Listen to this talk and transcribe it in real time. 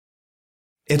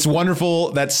It's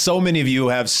wonderful that so many of you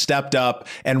have stepped up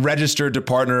and registered to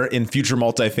partner in future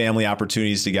multifamily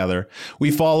opportunities together.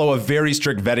 We follow a very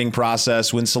strict vetting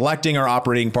process when selecting our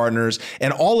operating partners,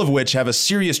 and all of which have a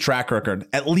serious track record,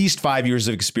 at least 5 years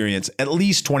of experience, at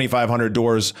least 2,500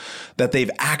 doors that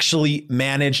they've actually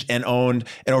managed and owned,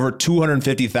 and over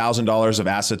 $250,000 of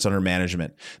assets under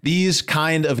management. These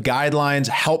kind of guidelines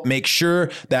help make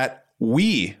sure that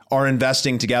we are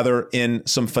investing together in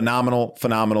some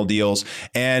phenomenal deals.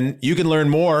 And you can learn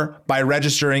more by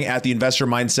registering at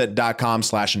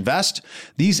theinvestormindset.com/invest.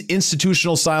 These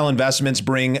institutional style investments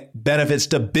bring benefits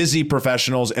to busy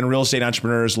professionals and real estate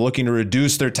entrepreneurs looking to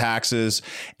reduce their taxes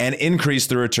and increase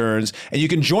their returns. And you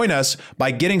can join us by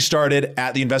getting started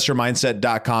at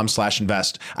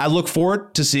theinvestormindset.com/invest. I look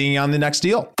forward to seeing you on the next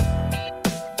deal.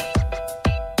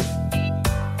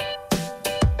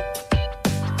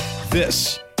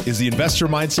 This is the Investor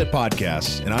Mindset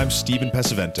Podcast, and I'm Stephen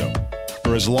Pesavento.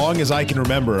 For as long as I can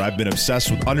remember, I've been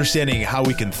obsessed with understanding how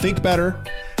we can think better,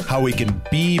 how we can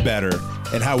be better,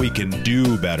 and how we can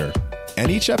do better.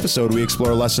 And each episode, we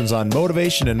explore lessons on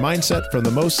motivation and mindset from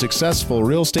the most successful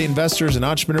real estate investors and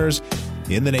entrepreneurs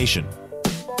in the nation.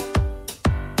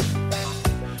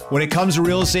 When it comes to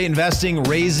real estate investing,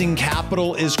 raising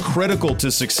capital is critical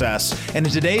to success. And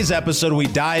in today's episode, we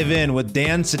dive in with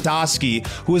Dan Zitofsky,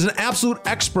 who is an absolute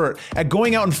expert at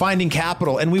going out and finding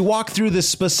capital. And we walk through the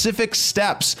specific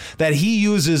steps that he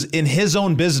uses in his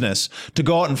own business to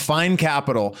go out and find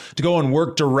capital, to go and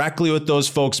work directly with those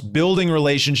folks, building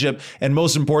relationship, and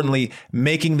most importantly,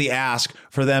 making the ask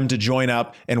for them to join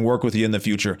up and work with you in the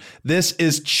future. This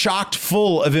is chocked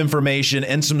full of information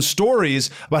and some stories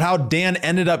about how Dan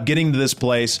ended up getting to this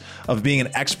place of being an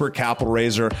expert capital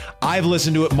raiser. I've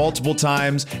listened to it multiple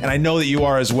times, and I know that you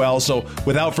are as well. So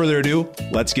without further ado,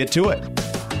 let's get to it.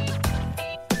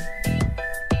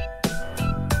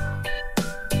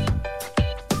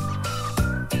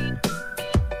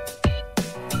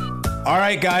 All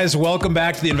right, guys, welcome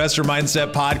back to the Investor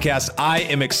Mindset Podcast. I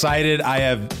am excited. I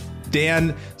have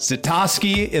Dan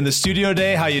Zitofsky in the studio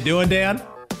today. How you doing, Dan?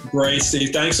 Great,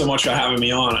 Steve. Thanks so much for having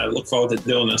me on. I look forward to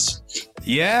doing this.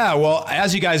 Yeah, well,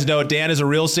 as you guys know, Dan is a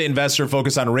real estate investor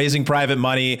focused on raising private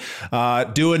money,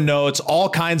 doing notes, all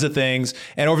kinds of things.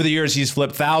 And over the years, he's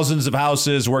flipped thousands of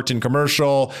houses, worked in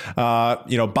commercial,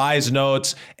 buys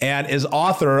notes, and is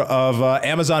author of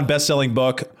Amazon bestselling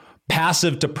book,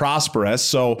 Passive to Prosperous.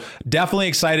 So definitely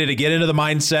excited to get into the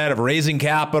mindset of raising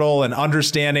capital and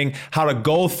understanding how to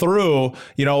go through,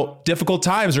 difficult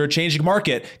times or a changing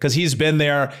market, because he's been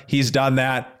there, he's done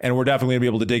that, and we're definitely gonna be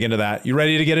able to dig into that. You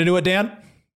ready to get into it, Dan?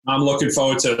 I'm looking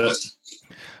forward to it.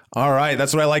 All right,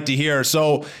 that's what I like to hear.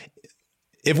 So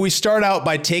if we start out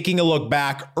by taking a look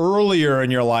back earlier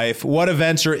in your life, what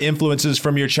events or influences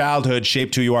from your childhood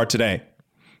shaped who you are today?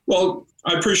 Well,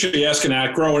 I appreciate you asking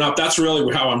that. Growing up, that's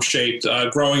really how I'm shaped.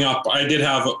 Growing up, I did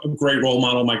have a great role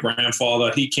model, my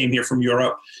grandfather. He came here from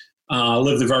Europe,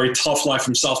 lived a very tough life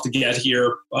himself to get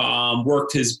here,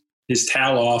 worked his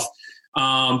tail off.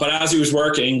 But as he was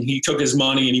working, he took his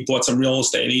money and he bought some real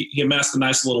estate. He amassed a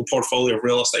nice little portfolio of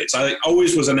real estate. So I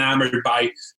always was enamored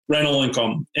by rental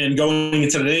income. And going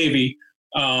into the Navy,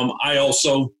 I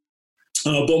also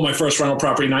bought my first rental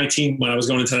property at 19 when I was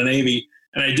going into the Navy.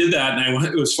 And I did that, and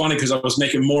it was funny because I was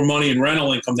making more money in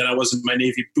rental income than I was in my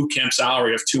Navy boot camp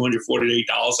salary of $248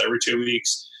 every 2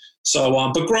 weeks.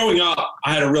 So, but growing up,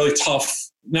 I had a really tough,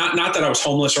 not that I was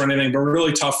homeless or anything, but a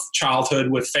really tough childhood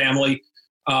with family.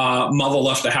 Mother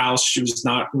left the house. She was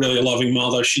not really a loving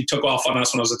mother. She took off on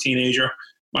us when I was a teenager.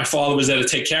 My father was there to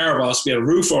take care of us. We had a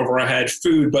roof over our head,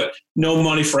 food, but no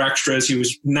money for extras. He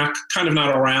was not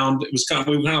around. It was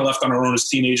we were kind of left on our own as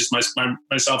teenagers,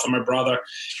 myself and my brother.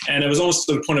 And it was almost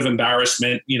to the point of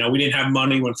embarrassment. We didn't have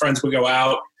money when friends would go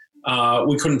out.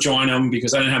 We couldn't join them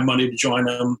because I didn't have money to join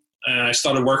them. And I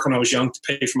started work when I was young to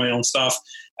pay for my own stuff.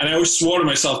 And I always swore to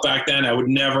myself back then, I would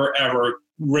never, ever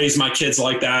raise my kids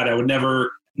like that. I would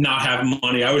never not have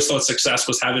money. I always thought success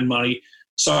was having money.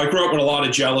 So I grew up with a lot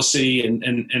of jealousy and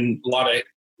a lot of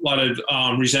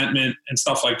resentment and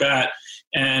stuff like that.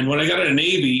 And when I got out of the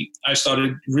Navy, I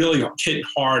started really hitting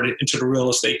hard into the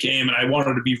real estate game, and I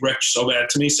wanted to be rich so bad.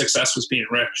 To me, success was being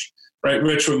rich, right?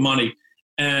 Rich with money.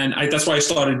 And that's why I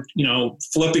started,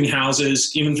 flipping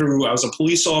houses. Even I was a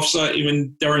police officer.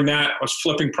 Even during that, I was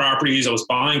flipping properties. I was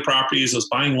buying properties. I was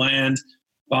buying land,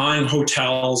 buying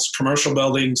hotels, commercial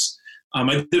buildings.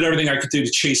 I did everything I could do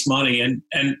to chase money, and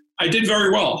I did very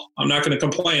well. I'm not going to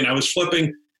complain. I was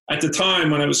flipping at the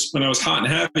time when I was hot and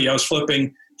heavy. I was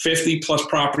flipping 50 plus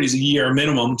properties a year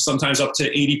minimum, sometimes up to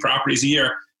 80 properties a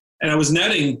year, and I was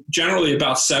netting generally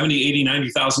about $70,000,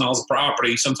 $80,000, $90,000 a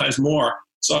property, sometimes more.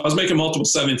 So I was making multiple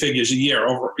seven figures a year,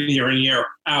 over year in, year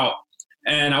out.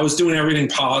 And I was doing everything.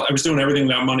 I was doing everything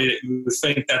with that money that you would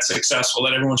think that's successful,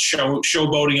 that everyone's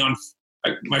showboating on.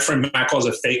 My friend Matt calls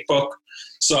it fake book.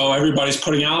 So everybody's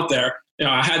putting out there.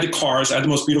 I had the cars. I had the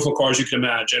most beautiful cars you could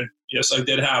imagine. Yes, I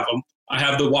did have them. I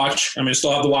have the watch. I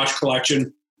still have the watch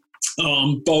collection,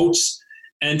 boats.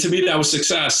 And to me, that was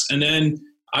success. And then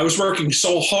I was working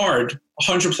so hard,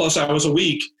 100 plus hours a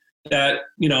week, that,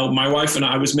 my wife and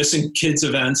I was missing kids'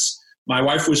 events. My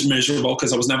wife was miserable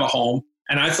because I was never home.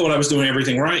 And I thought I was doing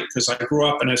everything right because I grew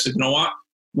up and I said, you know what?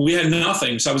 We had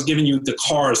nothing. So I was giving you the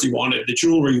cars you wanted, the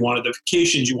jewelry you wanted, the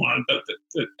vacations you wanted,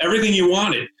 everything you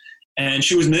wanted. And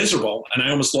she was miserable. And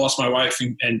I almost lost my wife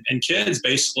and kids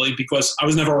basically because I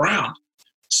was never around.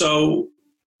 So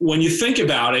when you think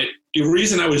about it, the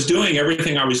reason I was doing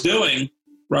everything I was doing,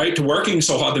 right, to working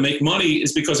so hard to make money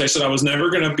is because I said I was never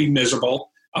going to be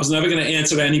miserable. I was never going to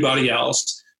answer to anybody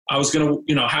else. I was going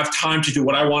to, have time to do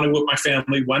what I wanted with my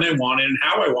family, when I wanted and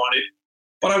how I wanted,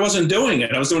 but I wasn't doing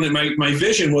it. I was doing it. My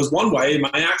vision was one way and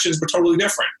my actions were totally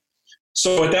different.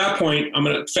 So at that point, I'm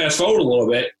going to fast forward a little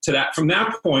bit to that. From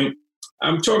that point,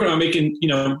 I'm talking about making,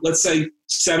 let's say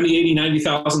 $70,000, $80,000,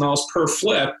 $90,000 per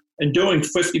flip and doing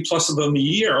 50 plus of them a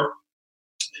year,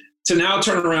 to now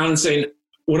turn around and saying,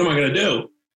 what am I going to do?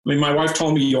 My wife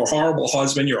told me, you're a horrible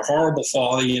husband. You're a horrible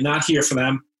father. You're not here for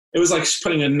them. It was like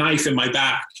putting a knife in my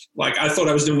back. Like I thought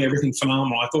I was doing everything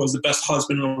phenomenal. I thought I was the best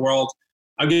husband in the world.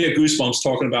 I get goosebumps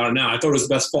talking about it now. I thought I was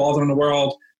the best father in the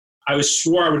world. I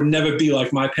swore I would never be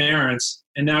like my parents.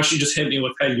 And now she just hit me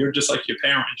with, hey, you're just like your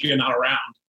parents. You're not around.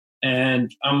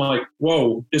 And I'm like,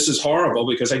 whoa, this is horrible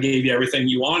because I gave you everything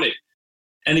you wanted.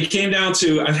 And it came down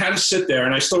to, I had to sit there,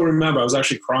 and I still remember I was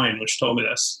actually crying when she told me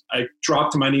this. I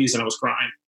dropped to my knees and I was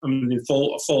crying. In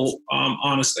full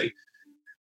honesty.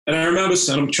 And I remember,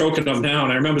 and I'm choking up now,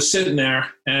 and I remember sitting there,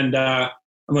 and I'm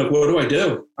like, what do I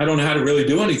do? I don't know how to really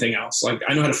do anything else. Like,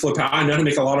 I know how to flip out. I know how to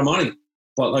make a lot of money.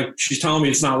 But, like, she's telling me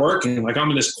it's not working. Like, I'm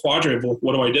in this quadrant.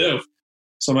 What do I do?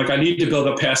 So I'm like, I need to build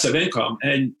up passive income.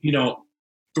 And,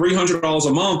 $300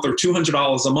 a month or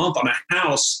 $200 a month on a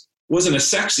house wasn't as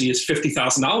sexy as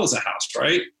 $50,000 a house,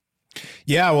 right?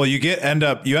 Yeah, well, you end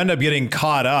up getting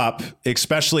caught up,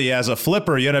 especially as a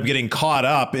flipper. You end up getting caught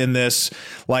up in this,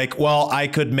 like, well, I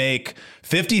could make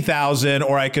 $50,000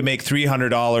 or I could make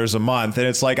 $300 a month, and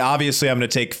it's like, obviously, I'm going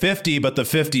to take 50, but the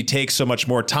 50 takes so much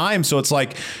more time. So it's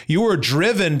like you were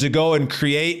driven to go and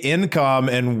create income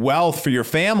and wealth for your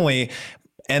family,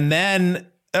 and then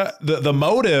the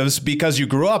motives, because you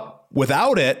grew up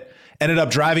without it, ended up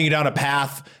driving you down a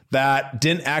path that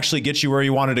didn't actually get you where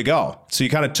you wanted to go. So you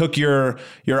kind of took your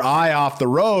eye off the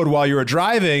road while you were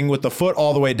driving with the foot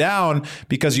all the way down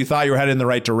because you thought you were headed in the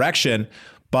right direction.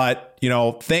 But,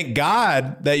 thank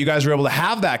God that you guys were able to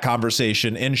have that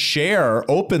conversation and share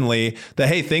openly that,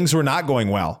 hey, things were not going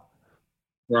well.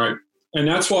 Right. And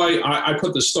that's why I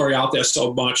put this story out there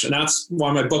so much. And that's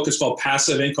why my book is called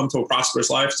Passive Income to a Prosperous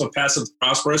Life. So passive to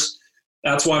prosperous.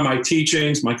 That's why my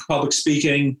teachings, my public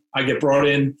speaking, I get brought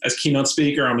in as keynote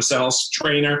speaker. I'm a sales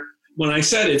trainer. When I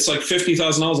said it's like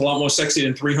 $50,000, a lot more sexy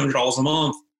than $300 a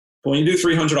month. But when you do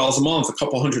 $300 a month, a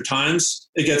couple hundred times,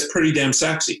 it gets pretty damn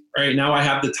sexy, right? Now I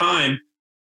have the time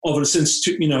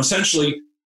essentially,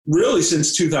 really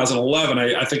since 2011,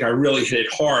 I think I really hit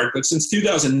it hard. But since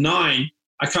 2009,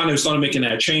 I kind of started making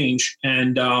that change.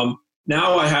 And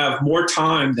now I have more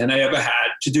time than I ever had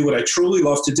to do what I truly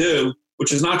love to do,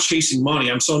 which is not chasing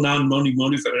money. I'm so non-money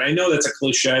motivated. I know that's a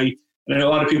cliche, and I know a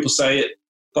lot of people say it,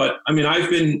 but I've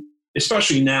been,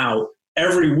 especially now,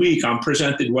 every week I'm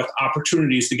presented with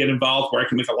opportunities to get involved where I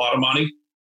can make a lot of money.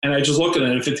 And I just look at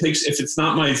it. If it's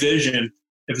not my vision,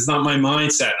 if it's not my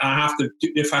mindset,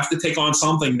 if I have to take on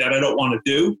something that I don't want to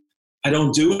do, I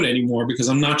don't do it anymore because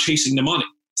I'm not chasing the money.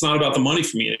 It's not about the money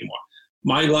for me anymore.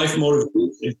 My life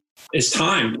motivation is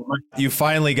time. You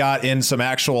finally got in some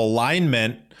actual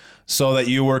alignment so that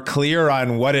you were clear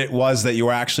on what it was that you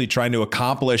were actually trying to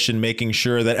accomplish and making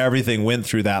sure that everything went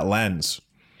through that lens.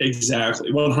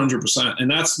 Exactly, 100%. And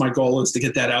that's my goal, is to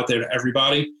get that out there to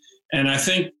everybody. And I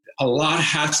think a lot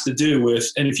has to do with,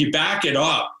 and if you back it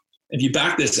up, if you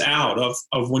back this out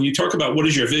of when you talk about what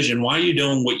is your vision, why are you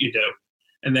doing what you do?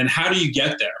 And then how do you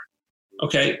get there?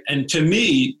 Okay. And to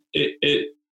me,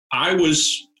 I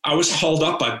was held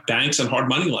up by banks and hard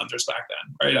money lenders back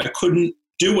then, right? I couldn't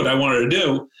do what I wanted to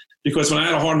do because when I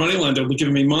had a hard money lender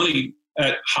giving me money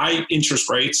at high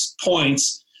interest rates,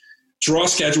 points, draw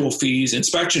schedule fees,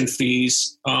 inspection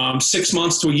fees, 6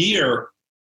 months to a year,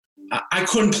 I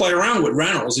couldn't play around with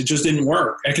rentals. It just didn't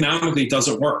work. Economically, it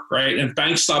doesn't work, right? And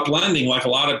banks stopped lending, like a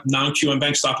lot of non-QM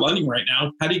banks stopped lending right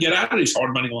now. How do you get out of these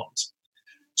hard money loans?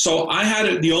 So I had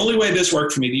it. The only way this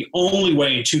worked for me, the only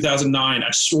way in 2009,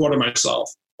 I swore to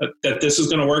myself that this was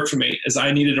going to work for me, is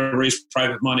I needed to raise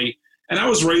private money. And I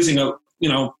was raising a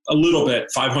little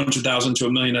bit, 500,000 to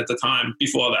 $1 million at the time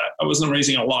before that. I wasn't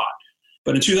raising a lot.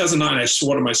 But in 2009, I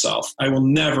swore to myself, I will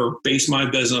never base my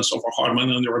business over hard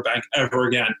money lender or a bank ever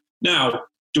again. Now,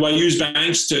 do I use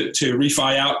banks to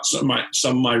refi out some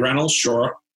of my rentals?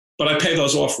 Sure. But I pay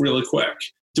those off really quick.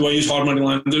 Do I use hard money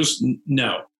lenders?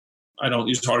 No, I don't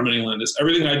use hard money lenders.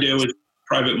 Everything I do is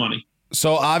private money.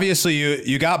 So obviously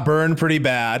you got burned pretty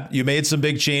bad. You made some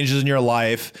big changes in your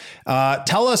life.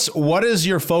 Tell us, what is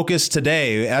your focus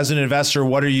today as an investor?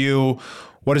 What is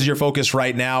your focus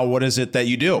right now? What is it that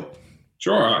you do?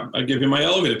 Sure. I'll give you my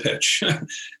elevator pitch and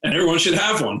everyone should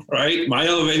have one, right? My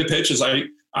elevator pitch is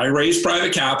I raise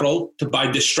private capital to buy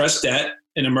distressed debt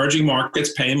in emerging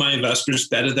markets, paying my investors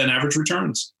better than average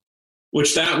returns. What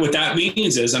that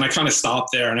means is, and I kind of stopped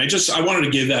there, and I wanted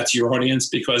to give that to your audience,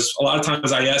 because a lot of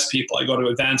times I ask people, I go to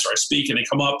events or I speak and they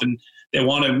come up and they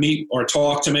want to meet or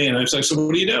talk to me, and I say, so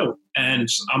what do you do? And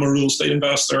I'm a real estate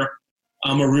investor,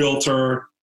 I'm a realtor,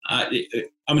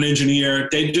 I'm an engineer.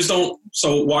 They just don't.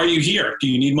 So why are you here? Do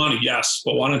you need money? Yes.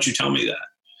 Well, why don't you tell me that?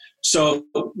 So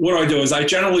what I do is I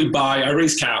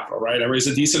raise capital, right? I raise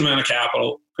a decent amount of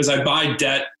capital because I buy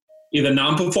debt, either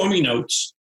non-performing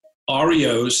notes,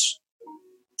 REOs,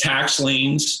 tax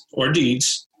liens or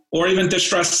deeds, or even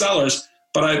distressed sellers.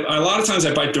 But a lot of times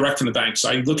I buy direct from the bank. So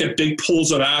I look at big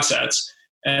pools of assets,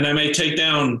 and I may take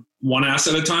down one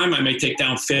asset at a time. I may take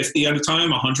down 50 at a time,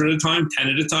 100 at a time, 10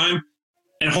 at a time.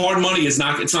 And hard money it's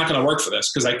not going to work for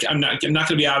this, because I'm not going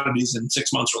to be out of these in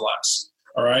 6 months or less.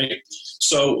 All right.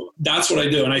 So that's what I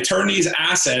do. And I turn these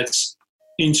assets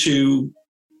into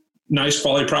nice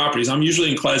quality properties. I'm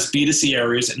usually in class B to C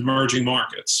areas in emerging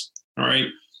markets. All right.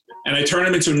 And I turn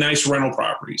them into nice rental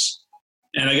properties.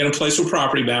 And I get in place with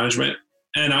property management.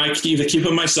 And I either keep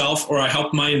them myself or I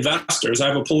help my investors. I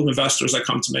have a pool of investors that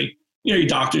come to me. Your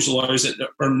doctors, lawyers,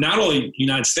 or not only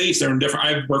United States, they're in different.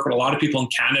 I work with a lot of people in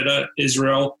Canada,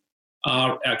 Israel,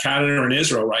 Canada and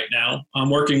Israel right now.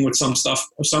 I'm working with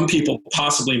some people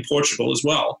possibly in Portugal as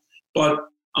well. But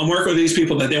I'm working with these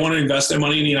people that they want to invest their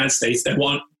money in the United States. They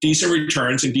want decent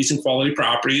returns and decent quality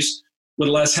properties with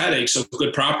less headaches, so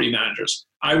good property managers.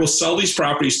 I will sell these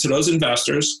properties to those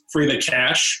investors for either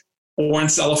cash or in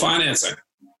seller financing.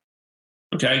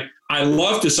 Okay, I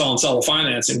love to sell and seller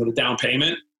financing with a down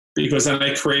payment, because then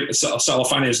I create a seller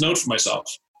finance note for myself.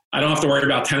 I don't have to worry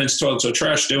about tenants, toilets, or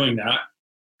trash doing that.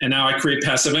 And now I create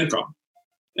passive income.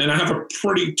 And I have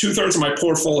 2/3 of my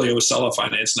portfolio is seller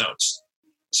finance notes.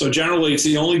 So generally, it's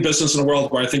the only business in the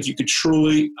world where I think you could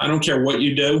truly, I don't care what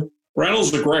you do.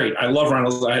 Rentals are great. I love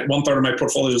rentals. 1/3 of my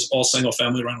portfolio is all single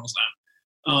family rentals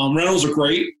now. Rentals are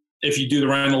great if you do the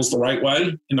rentals the right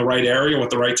way, in the right area with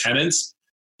the right tenants.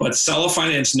 But seller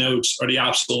finance notes are the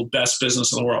absolute best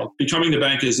business in the world. Becoming the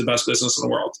bank is the best business in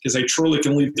the world, because I truly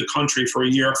can leave the country for a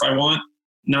year if I want,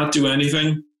 not do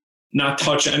anything, not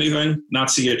touch anything,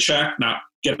 not see a check, not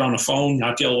get on the phone,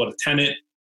 not deal with a tenant.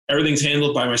 Everything's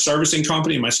handled by my servicing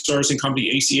company. My servicing company,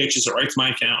 ACH, is right to my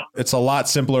account. It's a lot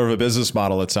simpler of a business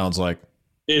model, it sounds like.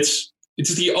 It's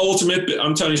the ultimate,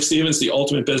 I'm telling you, Steven, it's the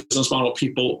ultimate business model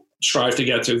people strive to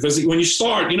get to. Because when you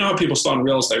start, you know how people start in the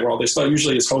real estate world, they start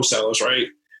usually as wholesalers, right?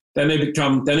 Then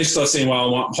they start saying, well, I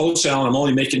want wholesale and I'm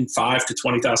only making $5,000 to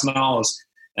 $20,000.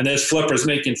 And there's flippers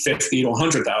making $50,000 to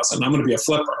 $100,000. I'm going to be a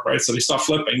flipper, right? So they start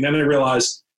flipping. Then they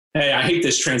realize, hey, I hate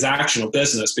this transactional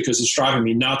business because it's driving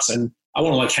me nuts. And I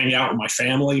want to hang out with my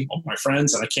family or my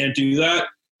friends, and I can't do that.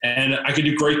 And I could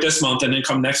do great this month, and then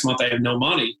come next month, I have no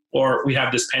money. Or we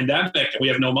have this pandemic and we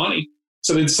have no money.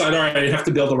 So they decide, all right, I have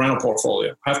to build a rental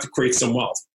portfolio. I have to create some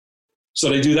wealth. So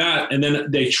they do that, and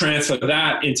then they transfer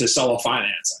that into seller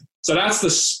financing. So that's the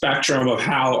spectrum of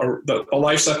how the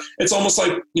lifestyle. It's almost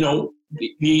like,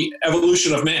 the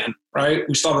evolution of man, right?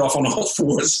 We started off on all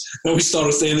fours, then we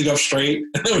started standing up straight,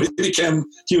 and then we became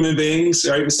human beings,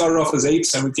 right? We started off as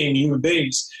apes and we became human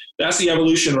beings. That's the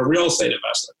evolution of a real estate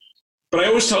investor. But I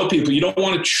always tell people, you don't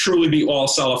want to truly be all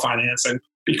seller financing,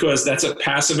 because that's a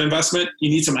passive investment. You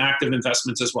need some active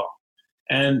investments as well.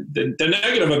 And the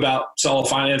negative about seller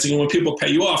financing, when people pay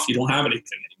you off, you don't have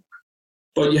anything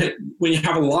anymore. But when you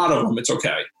have a lot of them, it's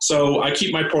okay. So I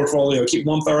keep my portfolio, keep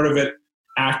 1/3 of it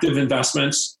active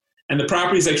investments. And the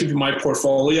properties I keep in my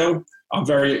portfolio are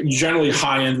very generally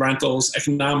high-end rentals.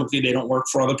 Economically, they don't work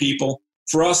for other people.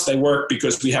 For us, they work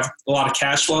because we have a lot of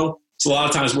cash flow. So a lot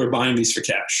of times we're buying these for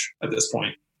cash at this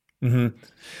point. Mm-hmm.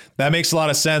 That makes a lot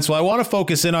of sense. Well, I want to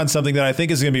focus in on something that I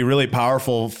think is going to be really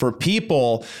powerful for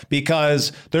people,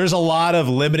 because there's a lot of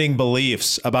limiting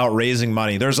beliefs about raising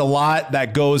money. There's a lot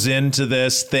that goes into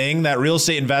this thing that real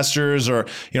estate investors or,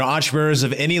 entrepreneurs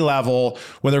of any level,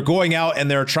 when they're going out and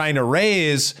they're trying to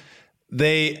raise,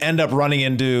 they end up running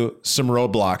into some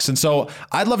roadblocks. And so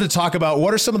I'd love to talk about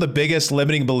what are some of the biggest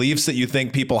limiting beliefs that you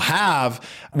think people have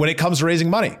when it comes to raising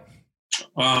money.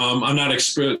 I'm not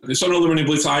experienced. Some of the limiting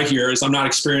beliefs I hear is I'm not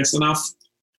experienced enough.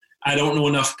 I don't know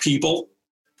enough people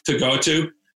to go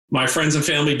to. My friends and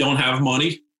family don't have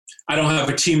money. I don't have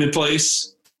a team in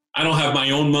place. I don't have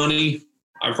my own money.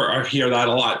 I hear that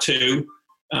a lot too.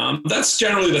 That's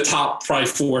generally the top probably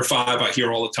 4 or 5 I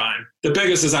hear all the time. The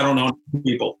biggest is I don't know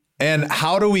people. And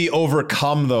how do we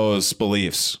overcome those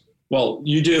beliefs? Well,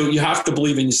 you have to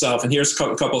believe in yourself. And here's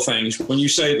a couple of things. When you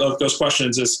say those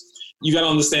questions is, you got to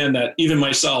understand that even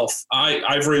myself,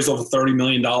 I've raised over $30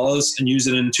 million and used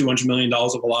it in $200 million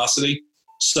of velocity.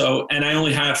 So, and I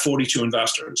only have 42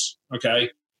 investors. Okay.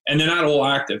 And they're not all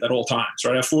active at all times,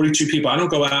 right? I have 42 people. I don't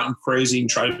go out and crazy and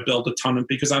try to build a ton of,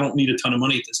 because I don't need a ton of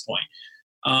money at this point.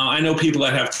 I know people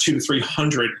that have 200 to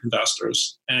 300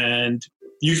 investors, and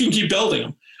you can keep building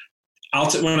them.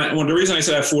 The reason I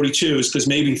said I have 42 is because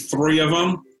maybe 3 of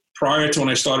them, prior to when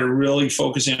I started really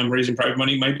focusing on raising private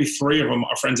money, maybe 3 of them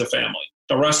are friends of family.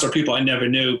 The rest are people I never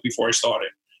knew before I started.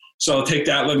 So take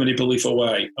that limited belief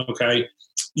away. Okay.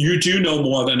 You do know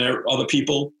more than other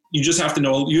people. You just have to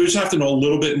know a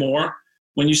little bit more.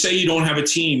 When you say you don't have a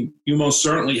team, you most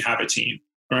certainly have a team,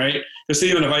 right? Because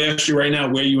Stephen, if I asked you right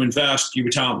now where you invest, you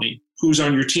would tell me who's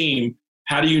on your team.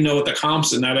 How do you know what the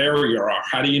comps in that area are?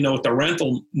 How do you know what the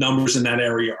rental numbers in that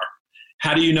area are?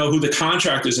 How do you know who the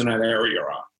contractors in that area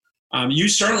are? You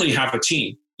certainly have a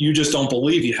team. You just don't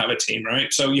believe you have a team,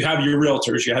 right? So you have your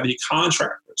realtors, you have your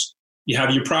contractors, you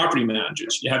have your property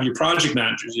managers, you have your project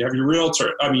managers, you have your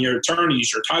your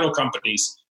attorneys, your title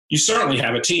companies. You certainly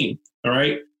have a team, all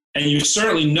right? And you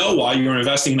certainly know why you're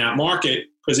investing in that market,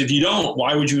 because if you don't,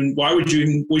 why would you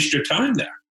even waste your time there?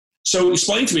 So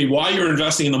explain to me why you're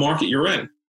investing in the market you're in.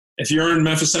 If you're in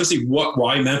Memphis, Tennessee,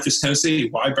 why Memphis, Tennessee?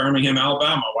 Why Birmingham,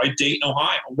 Alabama? Why Dayton,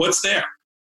 Ohio? What's there?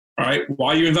 All right,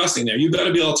 why are you investing there? You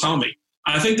better be able to tell me.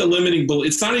 I think the limiting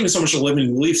belief, it's not even so much the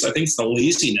limiting beliefs. I think it's the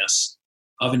laziness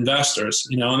of investors,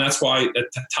 and that's why the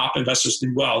top investors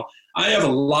do well. I have a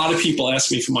lot of people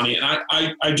ask me for money, and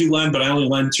I do lend, but I only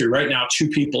lend to right now 2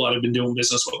 people that have been doing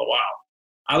business with a while.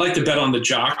 I like to bet on the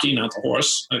jockey, not the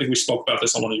horse. I think we spoke about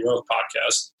this on one of your other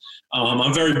podcasts.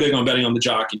 I'm very big on betting on the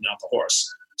jockey, not the horse.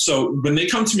 So when they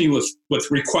come to me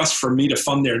with requests for me to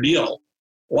fund their deal,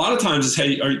 a lot of times it's,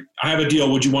 hey, I have a deal.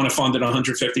 Would you want to fund it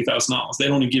 $150,000? They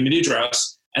don't even give me the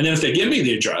address. And then if they give me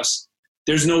the address,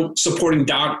 there's no supporting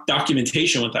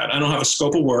documentation with that. I don't have a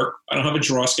scope of work. I don't have a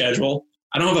draw schedule.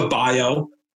 I don't have a bio.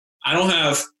 I don't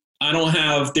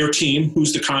have their team,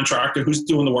 who's the contractor, who's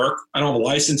doing the work. I don't have a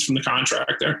license from the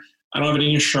contractor. I don't have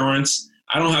any insurance.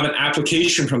 I don't have an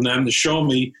application from them to show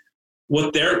me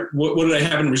what do they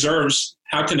have in reserves?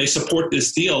 How can they support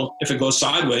this deal if it goes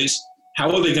sideways?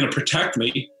 How are they going to protect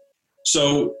me?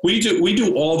 So we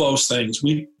do all those things.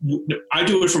 I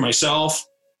do it for myself.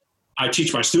 I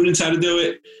teach my students how to do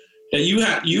it. That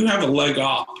you have a leg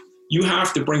up. You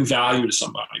have to bring value to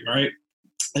somebody, right?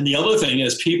 And the other thing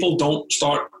is people don't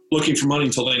start looking for money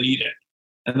until they need it.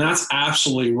 And that's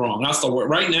absolutely wrong. That's the word.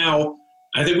 Right now,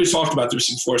 I think we've talked about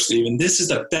this before, Stephen. This is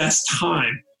the best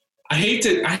time. I hate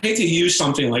to use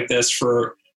something like this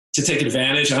to take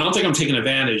advantage. I don't think I'm taking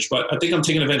advantage, but I think I'm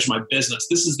taking advantage of my business.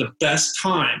 This is the best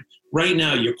time. Right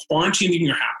now, you're quarantined in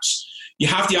your house. You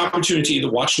have the opportunity to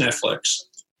watch Netflix,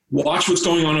 watch what's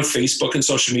going on Facebook and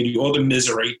social media, all the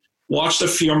misery, watch the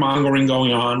fear-mongering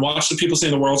going on, watch the people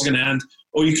saying the world's going to end,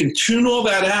 or you can tune all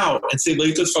that out and say,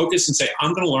 let's focus and say,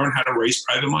 I'm going to learn how to raise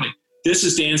private money. This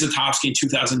is Dan Zitofsky in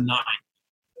 2009.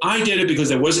 I did it because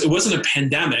it wasn't a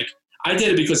pandemic. I did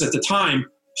it because at the time,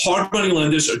 hard money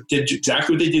lenders did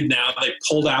exactly what they did now. They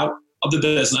pulled out of the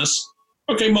business.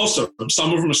 Okay, most of them.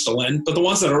 Some of them are still in. But the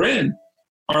ones that are in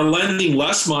are lending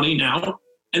less money now,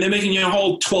 and they're making you a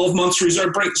whole 12 months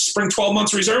reserve, spring 12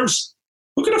 months reserves.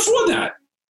 Who can afford that?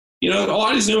 A lot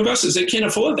of these new investors, they can't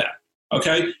afford that.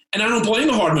 Okay? And I don't blame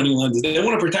the hard money lenders. They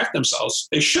want to protect themselves.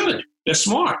 They should. They're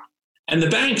smart. And the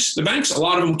banks, a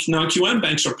lot of them, non-QM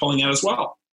banks are pulling out as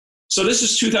well. So this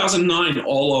is 2009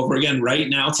 all over again right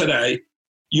now today.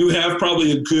 You have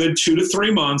probably a good 2 to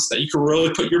 3 months that you can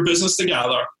really put your business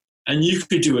together, and you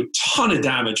could do a ton of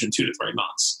damage in 2 to 3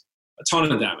 months, a ton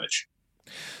of damage.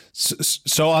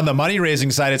 So on the money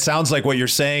raising side, it sounds like what you're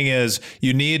saying is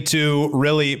you need to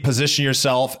really position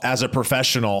yourself as a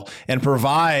professional and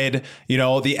provide,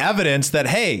 the evidence that,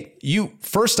 hey, you,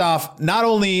 first off, not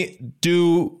only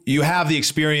do you have the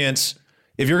experience,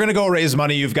 if you're going to go raise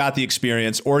money, you've got the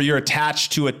experience, or you're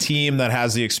attached to a team that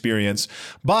has the experience.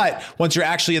 But once you're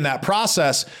actually in that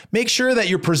process, make sure that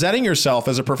you're presenting yourself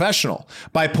as a professional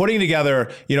by putting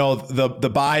together,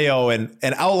 the bio and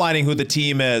outlining who the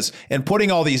team is and putting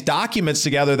all these documents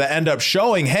together that end up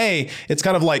showing, hey, it's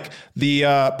kind of like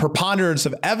the preponderance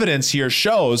of evidence here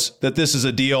shows that this is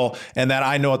a deal and that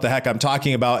I know what the heck I'm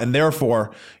talking about. And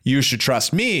therefore, you should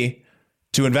trust me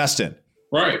to invest in.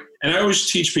 Right. And I always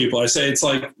teach people, I say, it's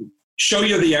like, show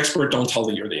you're the expert, don't tell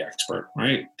that you're the expert,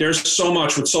 right? There's so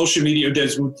much with social media.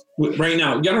 Right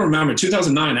now, you got to remember,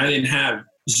 2009, I didn't have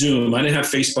Zoom. I didn't have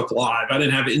Facebook Live. I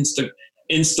didn't have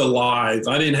Insta Live.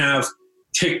 I didn't have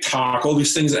TikTok, all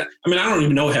these things. I don't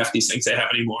even know half these things they have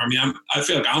anymore. I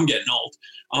feel like I'm getting old.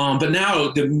 But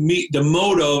now the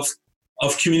mode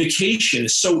of communication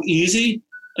is so easy.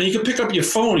 And you can pick up your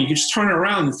phone. You can just turn it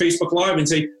around in Facebook Live and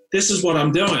say, this is what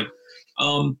I'm doing.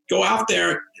 Go out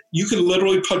there. You can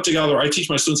literally put together, I teach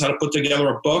my students how to put together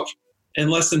a book in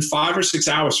less than 5 or 6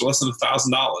 hours for less than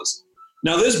 $1,000.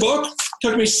 Now, this book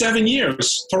took me 7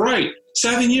 years to write,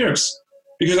 7 years,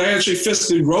 because I actually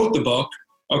physically wrote the book,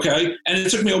 okay? And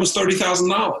it took me almost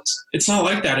 $30,000. It's not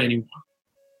like that anymore,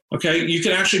 okay? You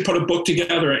can actually put a book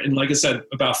together in, like I said,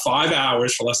 about 5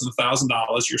 hours for less than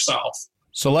 $1,000 yourself.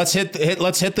 So let's hit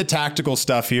the tactical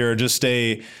stuff here. Just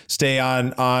stay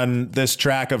on this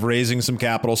track of raising some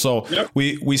capital. So yep.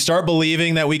 we start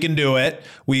believing that we can do it.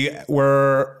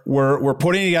 We're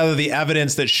putting together the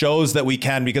evidence that shows that we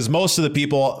can, because most of the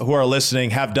people who are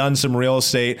listening have done some real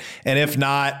estate, and if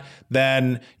not,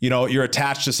 then you're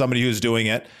attached to somebody who's doing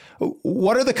it.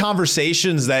 What are the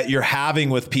conversations that you're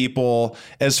having with people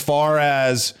as far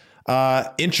as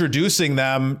introducing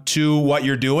them to what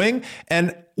you're doing,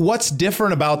 and what's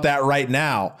different about that right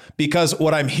now? Because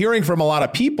what I'm hearing from a lot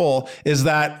of people is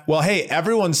that, well, hey,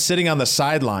 everyone's sitting on the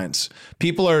sidelines.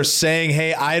 People are saying,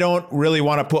 hey, I don't really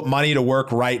want to put money to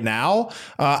work right now.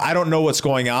 I don't know what's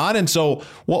going on. And so,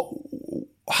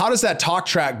 how does that talk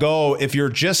track go if you're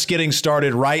just getting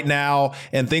started right now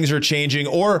and things are changing?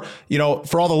 Or,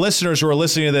 for all the listeners who are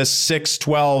listening to this 6,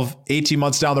 12, 18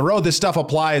 months down the road, this stuff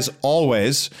applies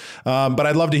always. But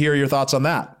I'd love to hear your thoughts on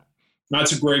that.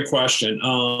 That's a great question.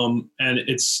 And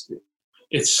it's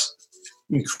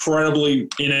incredibly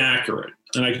inaccurate.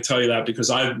 And I can tell you that because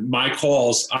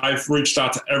I've reached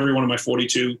out to every one of my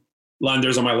 42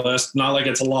 lenders on my list. Not like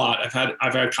it's a lot.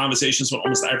 I've had conversations with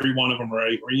almost every one of them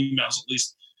already, or emails at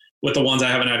least, with the ones I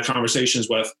haven't had conversations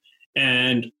with.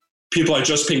 And people I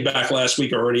just paid back last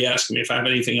week are already asking me if I have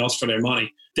anything else for their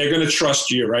money. They're going to trust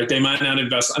you, right? They might not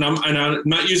invest. And I'm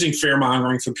not using fear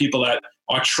mongering for people that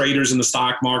are traders in the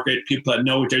stock market, people that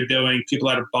know what they're doing, people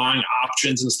that are buying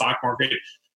options in the stock market.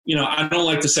 I don't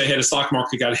like to say, hey, the stock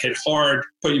market got hit hard,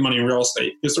 put your money in real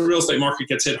estate, because the real estate market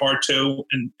gets hit hard too,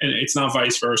 and it's not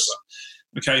vice versa.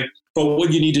 Okay. But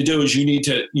what you need to do is you need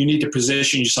to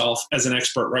position yourself as an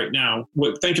expert right now.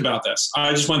 Think about this.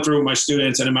 I just went through with my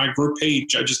students, and in my group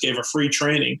page, I just gave a free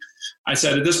training. I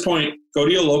said, at this point, go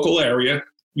to your local area,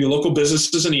 your local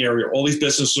businesses in the area. All these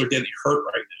businesses are getting hurt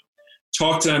right now.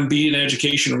 Talk to them, be an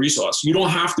educational resource. You don't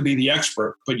have to be the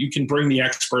expert, but you can bring the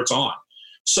experts on.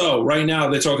 So right now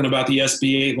they're talking about the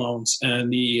SBA loans and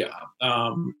the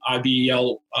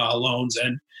IBEL loans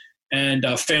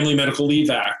and Family Medical Leave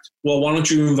Act. Well, why don't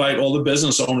you invite all the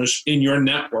business owners in your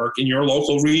network, in your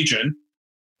local region,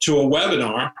 to a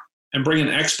webinar and bring an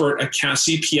expert, a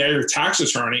CPA or tax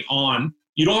attorney on.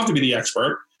 You don't have to be the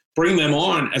expert. Bring them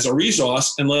on as a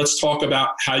resource, and let's talk about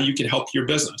how you can help your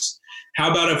business. How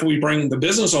about if we bring the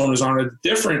business owners on a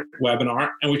different webinar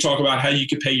and we talk about how you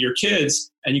could pay your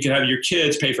kids and you can have your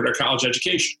kids pay for their college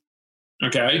education,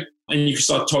 okay? And you can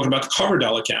start talking about the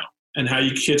Coverdell account and how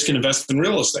your kids can invest in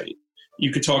real estate.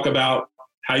 You could talk about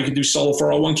how you can do solo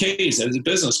 401ks as a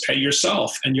business, pay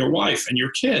yourself and your wife and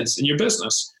your kids and your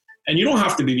business. And you don't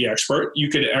have to be the expert. You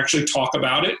could actually talk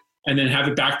about it and then have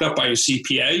it backed up by a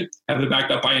CPA, have it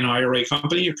backed up by an IRA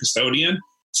company, a custodian.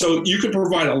 So you could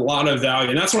provide a lot of value.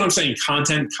 And that's what I'm saying,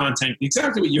 content,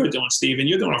 exactly what you're doing, Steve. And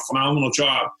you're doing a phenomenal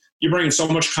job. You're bringing so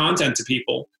much content to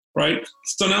people, right?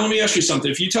 So now let me ask you something.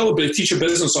 If you teach a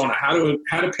business owner how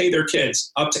to pay their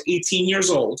kids up to 18 years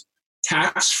old,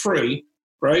 tax-free,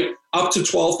 right, up to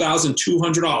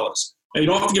 $12,200. Now, you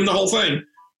don't have to give them the whole thing,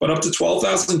 but up to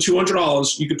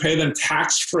 $12,200, you could pay them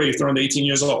tax-free if they're under 18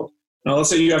 years old. Now, let's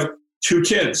say you have 2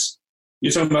 kids.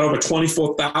 You're talking about over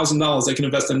 $24,000 they can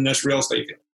invest in the next real estate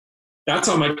deal. That's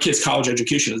how my kids' college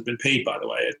education has been paid, by the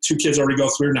way. 2 kids already go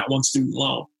through, not 1 student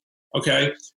loan.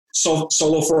 Okay. So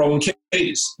solo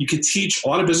 401ks. You could teach, a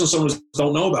lot of business owners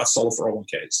don't know about solo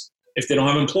 401ks. If they don't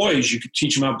have employees, you could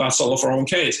teach them about solo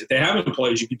 401ks. If they have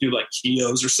employees, you could do like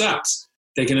KIOs or SEPs.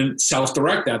 They can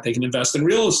self-direct that. They can invest in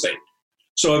real estate.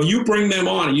 So if you bring them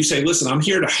on and you say, listen, I'm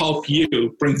here to help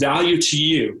you, bring value to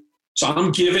you. So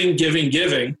I'm giving.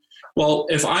 Well,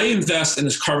 if I invest in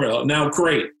this cover, now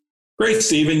great,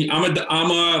 Stephen. I'm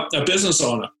a business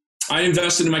owner. I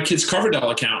invested in my kid's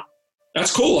Coverdell account.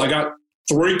 That's cool. I got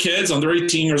 3 kids under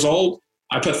 18 years old.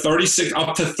 I put up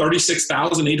to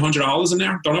 $36,800 in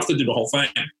there. Don't have to do the whole thing,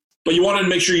 but you want to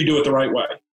make sure you do it the right way.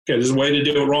 Okay, there's a way to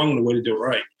do it wrong and a way to do it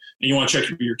right, and you want to check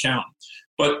your account.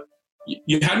 But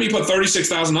you had me put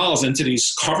 $36,000 into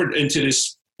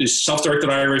this self-directed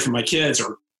IRA for my kids,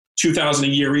 or $2,000 a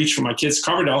year each for my kids'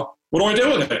 Coverdell. What do I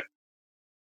do with it?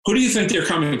 Who do you think they're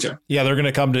coming to? Yeah, they're going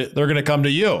to come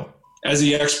to you as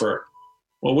the expert.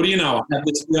 Well, what do you know?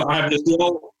 I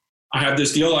have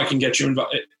this deal I can get you in.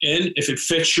 If it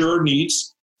fits your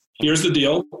needs, here's the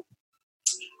deal.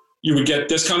 You would get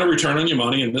this kind of return on your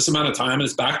money in this amount of time, and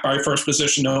it's backed by a first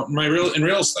position note in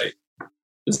real estate.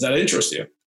 Does that interest you?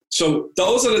 So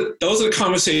those are the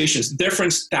conversations.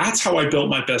 Difference. That's how I built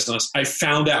my business. I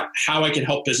found out how I could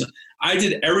help business. I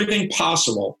did everything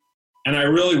possible, and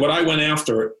what I went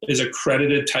after is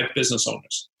accredited type business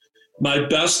owners. My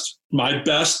best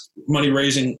money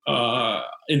raising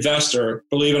investor,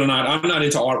 believe it or not, I'm not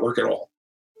into artwork at all.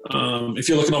 If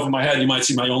you're looking over my head, you might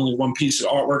see my only one piece of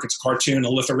artwork. It's a cartoon, a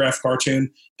lithograph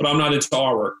cartoon, but I'm not into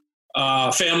artwork.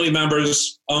 Family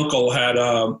members' uncle had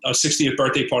a 60th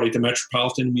birthday party at the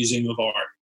Metropolitan Museum of Art.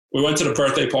 We went to the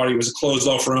birthday party. It was a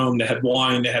closed-off room. They had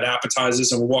wine. They had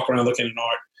appetizers, and we walk around looking at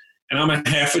art. And I'm a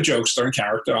half a jokester in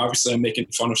character. Obviously, I'm making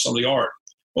fun of some of the art.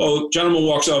 Well, gentleman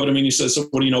walks over to me and he says, "So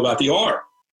what do you know about the art?"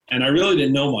 And I really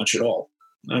didn't know much at all.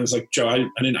 And I was like, "Joe, I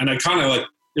didn't," and I kind of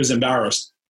was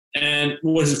embarrassed. And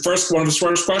one of his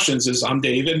first questions is, "I'm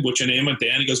David. What's your name?" I'm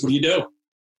Dan. He goes, "What do you do?"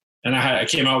 And I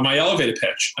came out with my elevator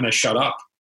pitch, and I shut up.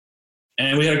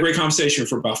 And we had a great conversation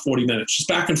for about 40 minutes, just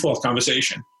back and forth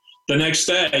conversation. The next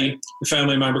day, the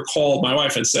family member called my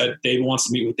wife and said, "David wants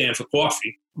to meet with Dan for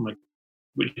coffee." I'm like,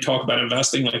 "Would you talk about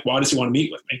investing? Like, why does he want to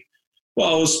meet with me?"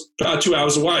 Well, it was about 2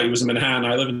 hours away. He was in Manhattan.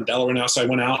 I live in Delaware now, so I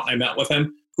went out and I met with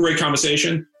him. Great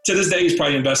conversation. To this day, he's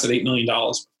probably invested $8 million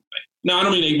with me. Now, I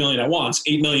don't mean $8 million at once,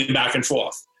 $8 million back and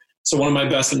forth. So one of my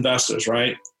best investors,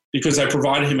 right? Because I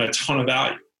provided him a ton of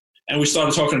value. And we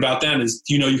started talking about then is,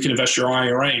 do you know you can invest your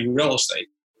IRA in real estate?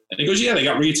 And he goes, "Yeah, they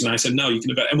got REITs." And I said, "No, you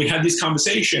can invest." And we had this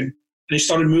conversation, and he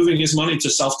started moving his money to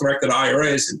self-directed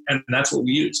IRAs, and that's what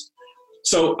we used.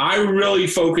 So I really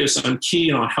focus on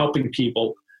keying on helping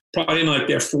people probably in like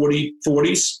their 30s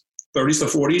to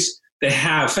 40s.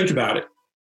 Think about it,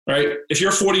 right? If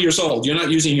you're 40 years old, you're not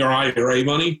using your IRA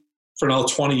money for another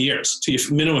 20 years to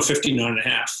your minimum 59 and a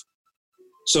half.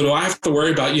 So do I have to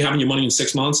worry about you having your money in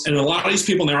 6 months? And a lot of these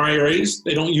people in their IRAs,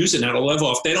 they don't use it now to live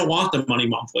off. They don't want the money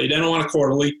monthly. They don't want it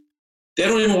quarterly. They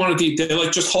don't even want it. They're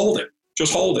like, just hold it.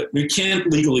 Just hold it. We can't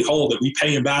legally hold it. We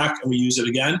pay them back and we use it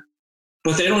again.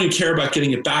 But they don't even care about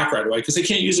getting it back right away because they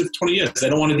can't use it for 20 years. They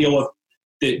don't want to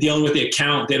dealing with the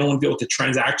account. They don't want to deal with the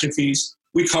transaction fees.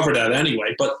 We cover that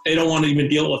anyway, but they don't want to even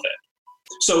deal with it.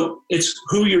 So it's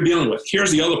who you're dealing with.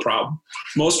 Here's the other problem.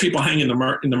 Most people hang in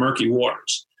the murky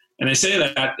waters. And I say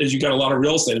that as you got a lot of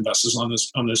real estate investors on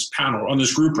this panel, on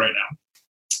this group right now.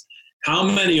 How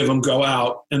many of them go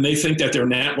out and they think that they're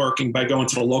networking by going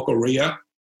to the local RIA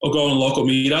or going to local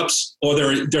meetups, or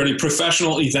they're the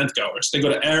professional event goers. They go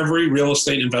to every real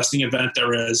estate investing event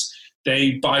there is.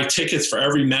 They buy tickets for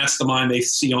every mastermind they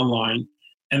see online,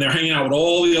 and they're hanging out with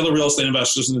all the other real estate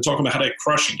investors, and they're talking about how they're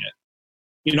crushing it.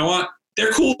 You know what?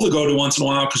 They're cool to go to once in a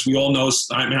while because we all know,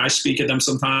 I speak at them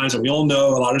sometimes, and we all know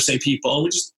a lot of the same people, and we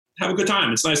just have a good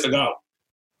time. It's nice to go.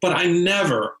 But I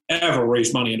never, ever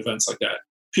raise money at events like that.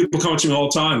 People come to me all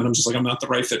the time, and I'm just like, I'm not the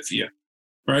right fit for you.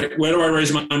 Right? Where do I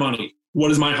raise my money? What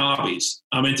is my hobbies?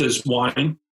 I'm into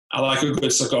wine. I like a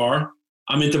good cigar.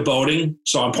 I'm into boating,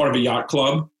 so I'm part of a yacht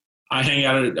club. I hang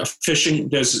out at a fishing.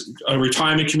 There's a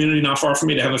retirement community not far from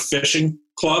me. They have a fishing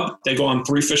club. They go on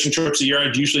 3 fishing trips a year.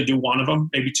 I usually do one of them,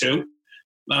 maybe 2.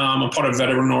 I'm part of a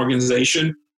veteran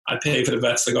organization. I pay for the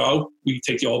vets to go. We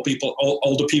take the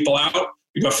older people out.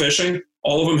 We go fishing.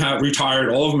 All of them have retired.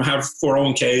 All of them have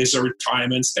 401ks or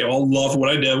retirements. They all love what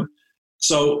I do.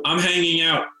 So I'm hanging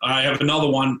out. I have another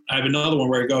one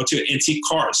where I go to antique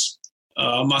cars,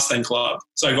 Mustang Club.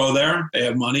 So I go there. They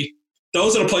have money.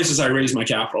 Those are the places I raise my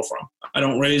capital from. I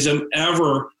don't raise them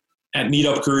ever at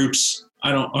meetup groups.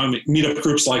 Meetup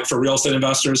groups like for real estate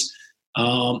investors.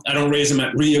 I don't raise them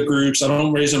at RIA groups. I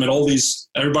don't raise them at all these.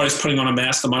 Everybody's putting on a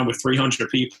mastermind with 300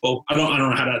 people. I don't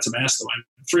know how that's a mastermind.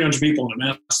 300 people in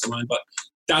a mastermind, but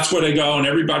that's where they go. And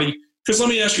everybody, because let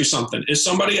me ask you something: is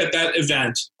somebody at that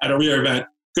event, at a RIA event,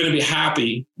 going to be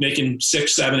happy making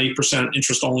 6, 7, 8%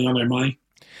 interest only on their money?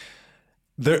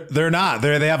 They're not.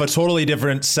 They have a totally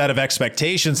different set of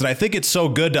expectations. And I think it's so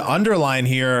good to underline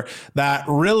here that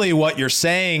really what you're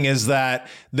saying is that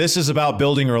this is about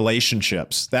building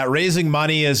relationships, that raising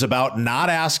money is about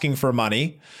not asking for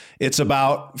money. It's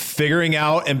about figuring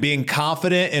out and being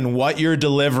confident in what you're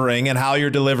delivering and how you're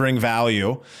delivering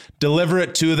value. Deliver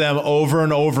it to them over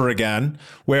and over again,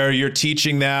 where you're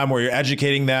teaching them, where you're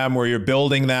educating them, where you're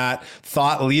building that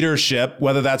thought leadership,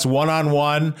 whether that's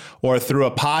one-on-one or through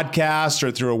a podcast or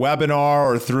through a webinar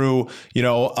or through,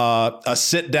 a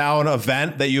sit-down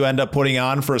event that you end up putting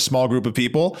on for a small group of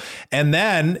people. And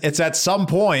then it's at some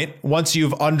point, once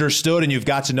you've understood and you've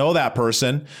got to know that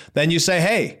person, then you say,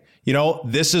 hey,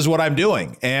 this is what I'm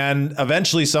doing. And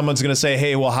eventually someone's going to say,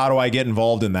 hey, well, how do I get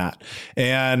involved in that?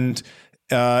 And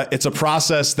it's a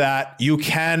process that you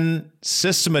can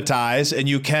systematize and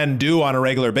you can do on a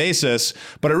regular basis,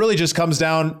 but it really just comes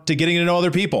down to getting to know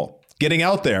other people, getting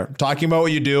out there, talking about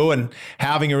what you do and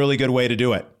having a really good way to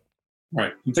do it.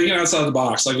 Right. I'm thinking outside the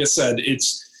box. Like I said,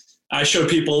 I show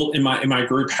people in my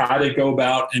group how to go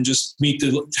about and just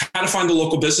how to find the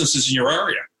local businesses in your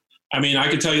area. I mean, I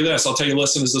can tell you this. I'll tell you,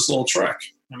 listen, is this little trick.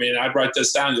 I mean, I'd write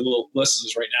this down, your little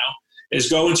listeners right now, is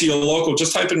go into your local,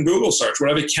 just type in Google search,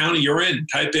 whatever county you're in.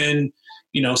 Type in,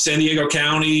 San Diego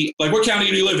County. Like, what county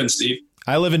do you live in, Steve?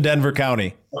 I live in Denver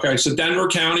County. Okay, so Denver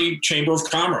County Chamber of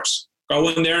Commerce. Go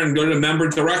in there and go to the member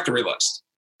directory list.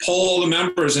 Pull all the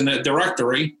members in that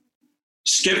directory.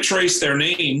 Skip trace their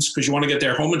names because you want to get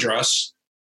their home address.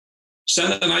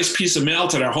 Send a nice piece of mail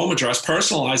to their home address,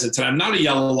 personalize it to them, not a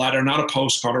yellow letter, not a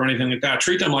postcard or anything like that.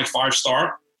 Treat them like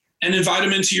 5-star and invite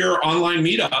them into your online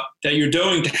meetup that you're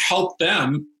doing to help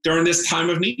them during this time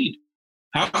of need.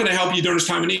 How can I help you during this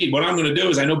time of need? What I'm going to do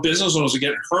is, I know business owners are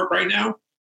getting hurt right now.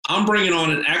 I'm bringing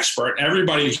on an expert.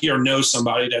 Everybody here knows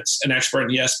somebody that's an expert in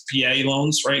the SBA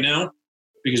loans right now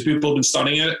because people have been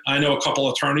studying it. I know a couple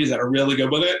of attorneys that are really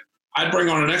good with it. I'd bring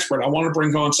on an expert. I want to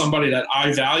bring on somebody that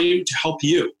I value to help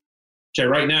you. Okay,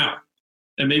 right now.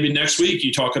 And maybe next week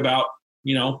you talk about,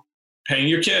 paying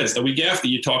your kids. The week after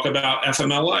you talk about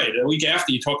FMLA. The week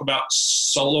after you talk about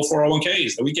solo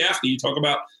 401ks. The week after you talk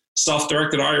about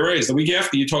self-directed IRAs. The week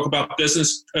after you talk about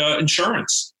business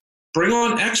insurance. Bring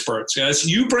on experts, guys.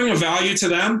 You bring a value to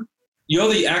them. You're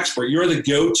the expert. You're the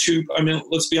go-to. I mean,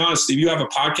 let's be honest, Steve, you have a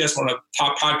podcast, one of the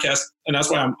top podcasts, and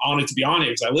that's why I'm honored to be on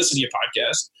here because I listen to your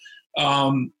podcast.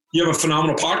 You have a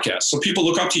phenomenal podcast. So people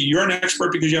look up to you. You're an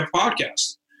expert because you have a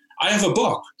podcast. I have a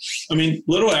book. I mean,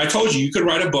 literally, I told you could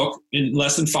write a book in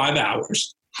less than 5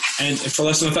 hours and for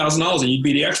less than $1,000 and you'd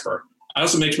be the expert. I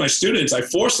also make my students, I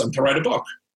force them to write a book.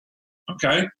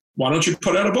 Okay? Why don't you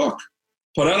put out a book?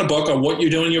 Put out a book on what you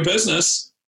do in your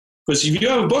business. Because if you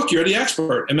have a book, you're the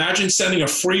expert. Imagine sending a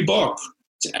free book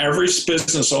to every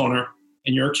business owner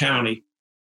in your county.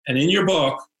 And in your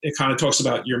book, it kind of talks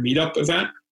about your meetup event,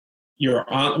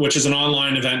 which is an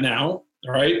online event now,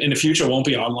 all right? In the future, it won't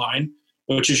be online,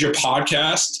 which is your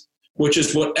podcast, which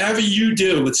is whatever you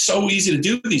do. It's so easy to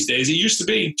do these days. It used to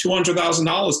be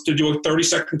 $200,000 to do a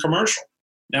 30-second commercial.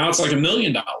 Now it's like $1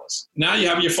 million. Now you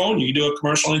have your phone. You can do a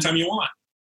commercial anytime you want.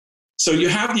 So you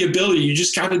have the ability. You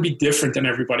just got to be different than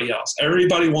everybody else.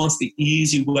 Everybody wants the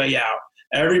easy way out.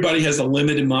 Everybody has a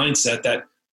limited mindset that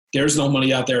there's no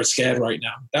money out there. It's scared right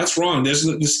now. That's wrong. The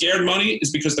scared money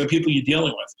is because the people you're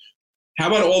dealing with. How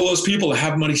about all those people that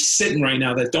have money sitting right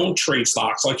now that don't trade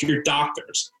stocks, like your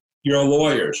doctors, your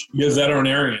lawyers, your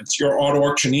veterinarians, your auto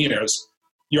auctioneers,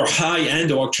 your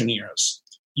high-end auctioneers,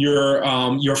 your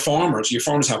farmers. Your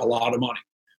farmers have a lot of money.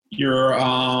 Your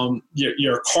automobile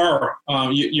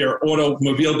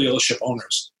dealership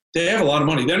owners, they have a lot of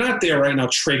money. They're not there right now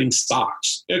trading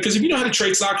stocks. Because if you know how to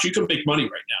trade stocks, you can make money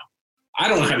right now. I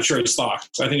don't know how to trade stocks.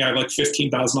 I think I have like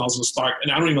 $15,000 in stock,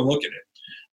 and I don't even look at it.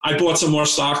 I bought some more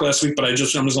stock last week, but I'm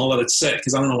just going to let it sit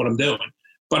because I don't know what I'm doing.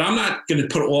 But I'm not going to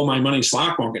put all my money in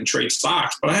stock market and trade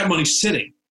stocks, but I have money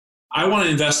sitting. I want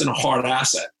to invest in a hard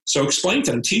asset. So explain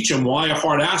to them, teach them why a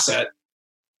hard asset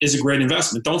is a great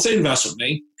investment. Don't say invest with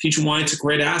me. Teach them why it's a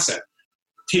great asset.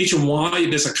 Teach them why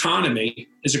this economy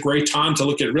is a great time to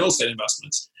look at real estate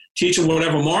investments. Teach them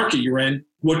whatever market you're in,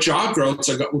 what job growth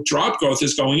is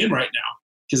going in right now,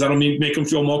 because that'll make them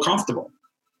feel more comfortable.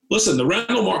 Listen, the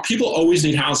rental market, people always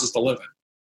need houses to live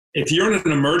in. If you're in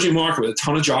an emerging market with a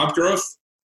ton of job growth,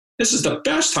 this is the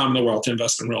best time in the world to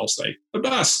invest in real estate. The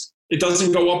best. It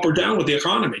doesn't go up or down with the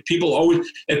economy. People always,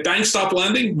 if banks stop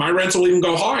lending, my rents will even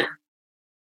go higher,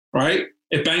 right?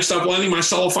 If banks stop lending, my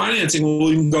seller financing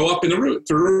will even go up through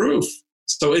the roof.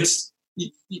 So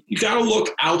you got to look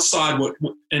outside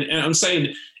and I'm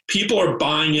saying people are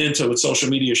buying into what social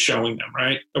media is showing them,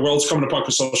 right? The world's coming apart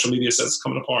because social media says it's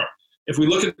coming apart. If we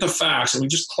look at the facts and we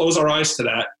just close our eyes to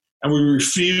that and we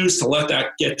refuse to let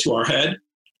that get to our head,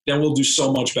 then we'll do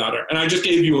so much better. And I just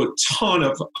gave you a ton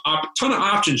of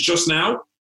options just now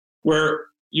where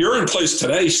you're in place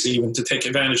today, Stephen, to take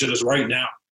advantage of this right now.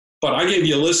 But I gave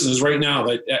you listeners right now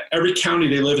that every county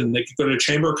they live in, they could go to the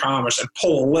Chamber of Commerce and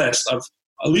pull a list of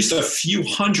at least a few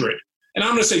hundred. And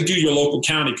I'm going to say do your local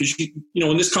county because, you know,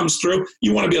 when this comes through,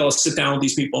 you want to be able to sit down with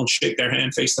these people and shake their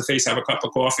hand face to face, have a cup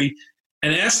of coffee,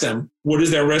 and ask them, what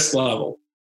is their risk level?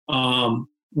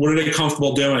 What are they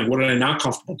comfortable doing? What are they not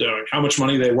comfortable doing? How much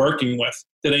money are they working with?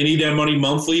 Do they need their money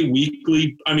monthly,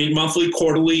 weekly, monthly,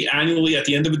 quarterly, annually at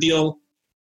the end of a deal?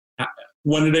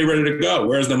 When are they ready to go?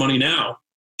 Where's the money now?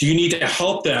 Do you need to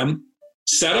help them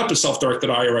set up a self-directed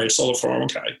IRA, a solo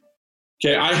 401k?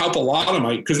 Okay, I help a lot of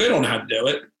them because they don't know how to do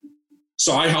it.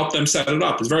 So I help them set it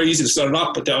up. It's very easy to set it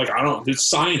up, but they're like, it's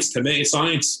science to me,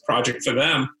 science project for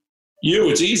them.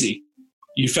 It's easy.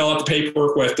 You fill out the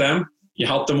paperwork with them. You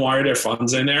help them wire their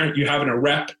funds in there. You have a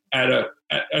rep at a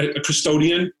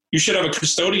custodian. You should have a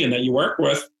custodian that you work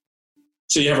with.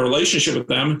 So you have a relationship with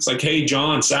them. It's like, hey,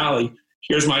 John, Sally,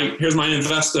 here's my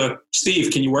investor,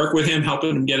 Steve. Can you work with him,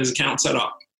 helping him get his account set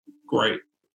up? Great.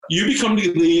 You become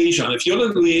the liaison. If you're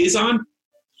the liaison,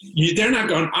 they're not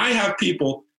going. I have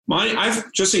people.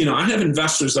 Just so you know, I have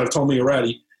investors that have told me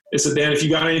already. They said, Dan, if you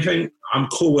got anything, I'm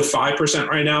cool with 5%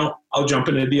 right now. I'll jump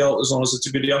in a deal as long as it's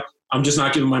a good deal. I'm just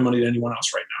not giving my money to anyone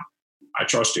else right now. I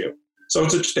trust you. So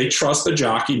they trust the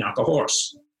jockey, not the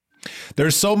horse.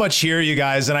 There's so much here, you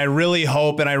guys, and I really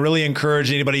hope and I really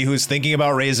encourage anybody who's thinking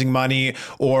about raising money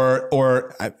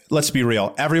or let's be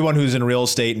real, everyone who's in real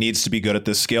estate needs to be good at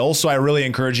this skill. So I really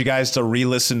encourage you guys to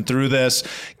re-listen through this,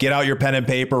 get out your pen and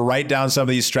paper, write down some of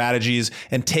these strategies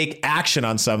and take action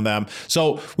on some of them.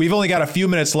 So we've only got a few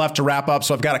minutes left to wrap up.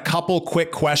 So I've got a couple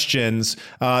quick questions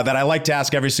that I like to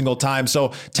ask every single time.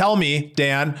 So tell me,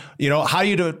 Dan, how do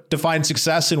you define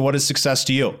success and what is success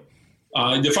to you?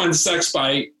 Define success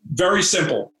by very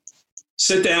simple.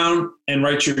 Sit down and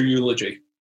write your eulogy.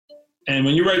 And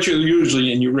when you write your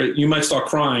eulogy and you might start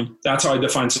crying, that's how I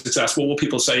define success. What will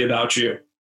people say about you?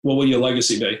 What will your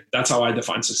legacy be? That's how I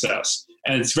define success.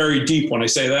 And it's very deep when I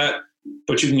say that,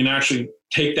 but you can actually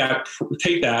take that,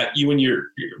 you and your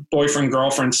boyfriend,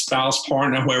 girlfriend, spouse,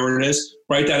 partner, whoever it is,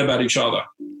 write that about each other.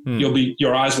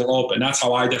 Your eyes will open. That's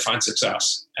how I define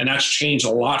success. And that's changed a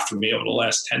lot for me over the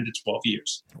last 10 to 12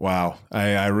 years. Wow.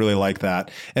 I really like that.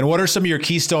 And what are some of your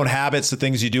keystone habits, the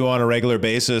things you do on a regular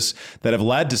basis that have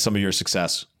led to some of your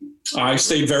success? I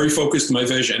stay very focused on my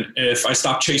vision. If I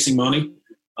stop chasing money,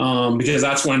 because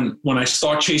that's when I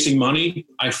start chasing money,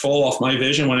 I fall off my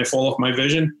vision. When I fall off my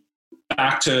vision,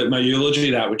 back to my eulogy,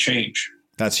 that would change.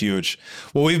 That's huge.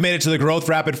 Well, we've made it to the growth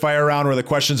rapid fire round where the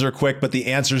questions are quick, but the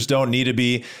answers don't need to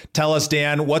be. Tell us,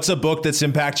 Dan, what's a book that's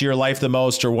impacted your life the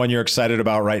most or one you're excited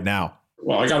about right now?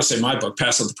 Well, I got to say my book,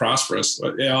 Passive to Prosperous.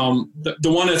 The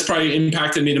one that's probably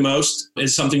impacted me the most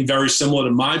is something very similar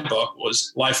to my book,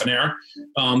 was Life and Air.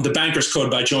 The Banker's Code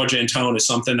by George Antone is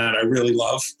something that I really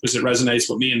love because it resonates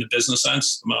with me in the business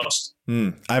sense the most.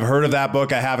 I've heard of that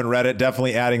book. I haven't read it.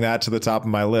 Definitely adding that to the top of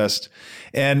my list.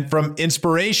 And from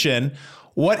inspiration,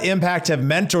 what impact have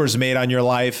mentors made on your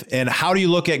life, and how do you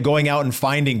look at going out and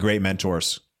finding great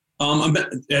mentors?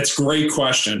 That's a great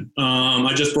question.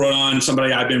 I just brought on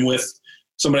somebody I've been with,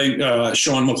 Sean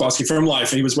McCloskey from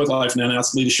Life. He was with Life and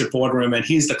announced Leadership Boardroom, and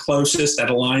he's the closest that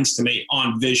aligns to me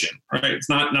on vision, right? It's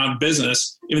not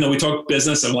business, even though we talk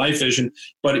business and life vision,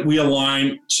 but we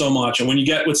align so much. And when you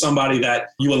get with somebody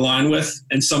that you align with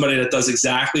and somebody that does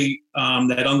exactly,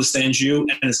 that understands you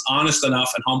and is honest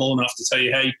enough and humble enough to tell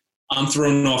you, hey, I'm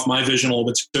throwing off my vision a little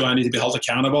bit too. I need to be held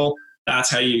accountable.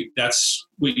 That's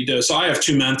what you do. So I have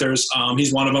two mentors.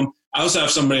 He's one of them. I also have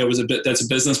somebody that's a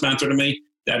business mentor to me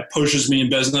that pushes me in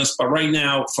business. But right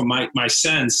now, for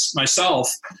myself,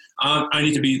 I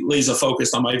need to be laser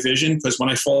focused on my vision, because when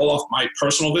I fall off my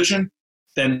personal vision,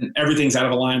 then everything's out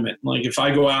of alignment. Like if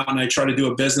I go out and I try to do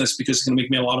a business because it's going to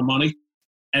make me a lot of money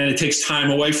and it takes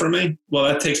time away from me, well,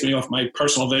 that takes me off my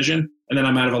personal vision and then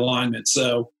I'm out of alignment.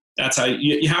 So that's how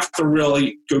you have to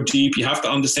really go deep. You have to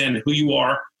understand who you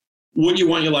are, what you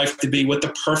want your life to be, what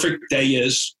the perfect day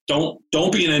is. Don't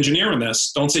be an engineer in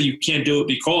this. Don't say you can't do it,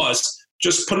 because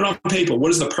just put it on paper.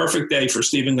 What is the perfect day for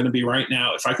Stephen going to be right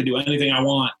now if I could do anything I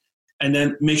want? And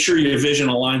then make sure your vision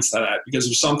aligns to that. Because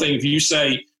if you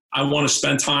say I want to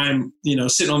spend time,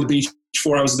 sitting on the beach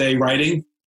 4 hours a day writing,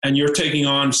 and you're taking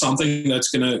on something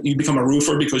that's you become a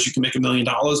roofer because you can make $1 million,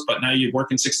 but now you're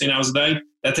working 16 hours a day.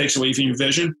 That takes away from your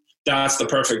vision. That's the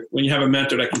perfect, when you have a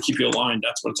mentor that can keep you aligned,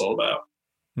 that's what it's all about.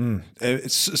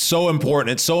 It's so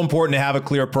important. It's so important to have a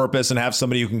clear purpose and have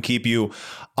somebody who can keep you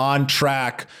on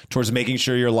track towards making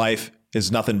sure your life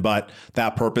is nothing but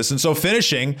that purpose. And so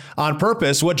finishing on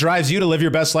purpose, what drives you to live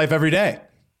your best life every day?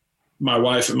 My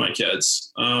wife and my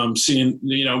kids, seeing,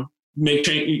 make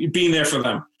change, being there for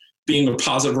them, being a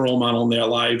positive role model in their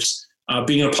lives,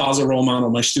 being a positive role model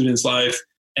in my students' life,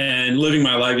 and living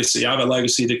my legacy. I have a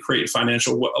legacy to create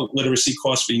financial literacy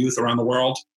course for youth around the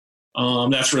world.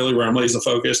 That's really where I'm laser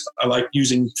focused. I like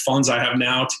using funds I have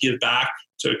now to give back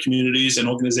to communities and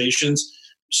organizations.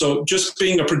 So just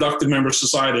being a productive member of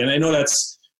society. And I know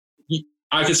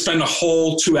I could spend a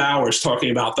whole 2 hours talking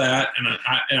about that.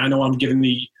 And I know I'm giving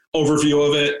the overview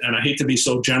of it, and I hate to be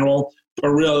so general, but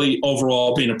really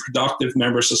overall being a productive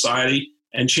member of society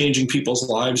and changing people's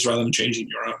lives rather than changing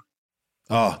your own.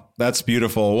 Oh, that's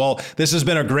beautiful. Well, this has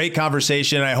been a great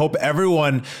conversation. I hope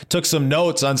everyone took some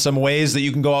notes on some ways that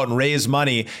you can go out and raise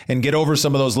money and get over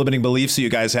some of those limiting beliefs that you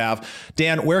guys have.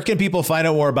 Dan, where can people find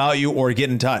out more about you or get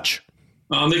in touch?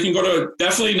 They can go to,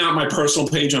 definitely not my personal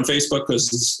page on Facebook,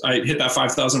 because I hit that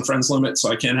 5,000 friends limit, so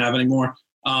I can't have any more.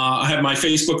 I have my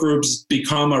Facebook groups,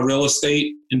 Become a Real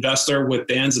Estate Investor with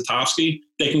Dan Zitofsky.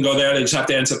 They can go there. They just have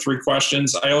to answer 3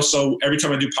 questions. I also, every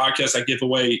time I do podcasts, I give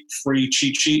away free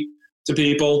cheat sheet to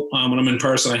people. When I'm in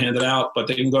person, I hand it out, but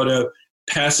they can go to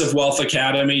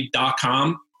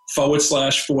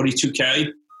passivewealthacademy.com/42K.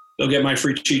 They'll get my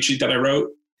free cheat sheet that I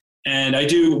wrote. And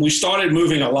we started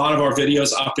moving a lot of our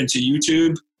videos up into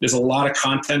YouTube. There's a lot of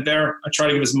content there. I try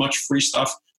to give as much free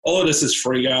stuff. All of this is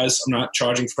free, guys. I'm not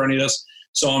charging for any of this.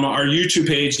 So on our YouTube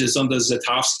page is under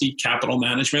Zitofsky Capital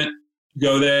Management.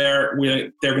 Go there.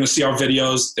 They're going to see our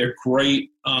videos. They're great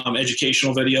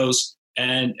educational videos.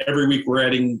 And every week we're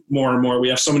adding more and more. We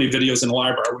have so many videos in the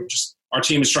library. Our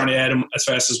team is trying to add them as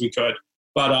fast as we could.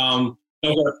 But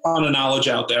there's a ton of knowledge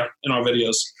out there in our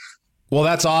videos. Well,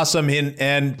 that's awesome.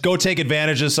 And go take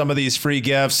advantage of some of these free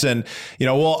gifts. And,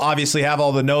 we'll obviously have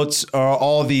all the notes or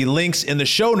all the links in the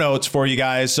show notes for you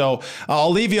guys. So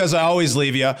I'll leave you as I always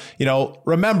leave you.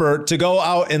 Remember to go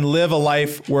out and live a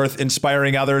life worth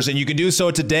inspiring others. And you can do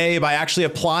so today by actually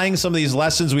applying some of these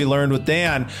lessons we learned with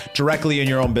Dan directly in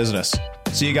your own business.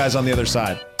 See you guys on the other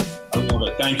side. I love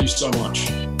it. Thank you so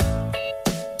much.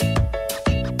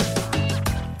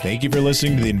 Thank you for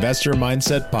listening to the Investor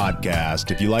Mindset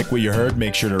Podcast. If you like what you heard,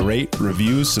 make sure to rate,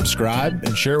 review, subscribe,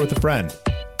 and share it with a friend.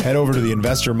 Head over to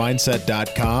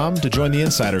theinvestormindset.com to join the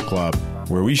Insider Club,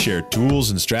 where we share tools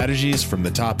and strategies from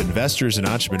the top investors and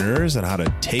entrepreneurs on how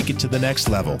to take it to the next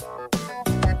level.